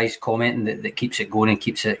you guys commenting that keeps it going and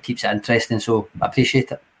keeps it interesting. So I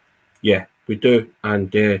appreciate it. Yeah, we do,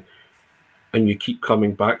 and you keep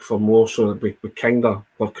coming back for more, so that we kind of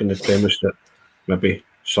work on the premise that maybe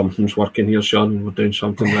something's working here, Sean, we're doing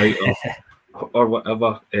something right, or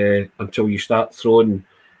whatever, until you start throwing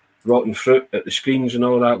rotten fruit at the screens and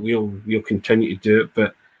all that. We'll continue to do it.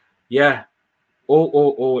 But yeah,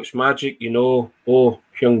 it's magic, you know.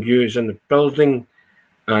 Hyung Yu is in the building,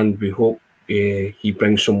 and we hope he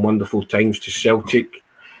brings some wonderful times to Celtic.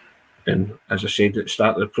 And as I said at the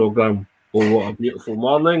start of the programme, what a beautiful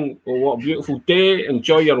morning, what a beautiful day.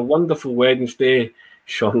 Enjoy your wonderful Wednesday.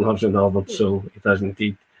 Sean lives in Harvard, so he does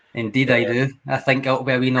indeed. Indeed, I do. I think it'll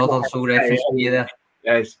be a wee Northern Soul reference for you there.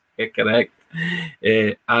 Yes, correct.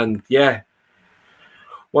 And yeah,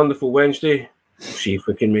 wonderful Wednesday. We'll see if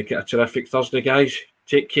we can make it a terrific Thursday, guys.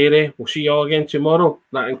 Take care. We'll see you all again tomorrow.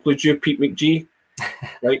 That includes you, Pete McGee.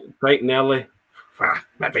 Right, bright and early.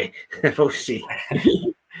 Maybe. We'll see.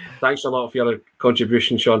 Thanks a lot for your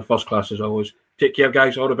contribution, Sean. First class as always. Take care,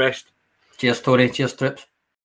 guys. All the best. Cheers, Tony. Cheers, Trips.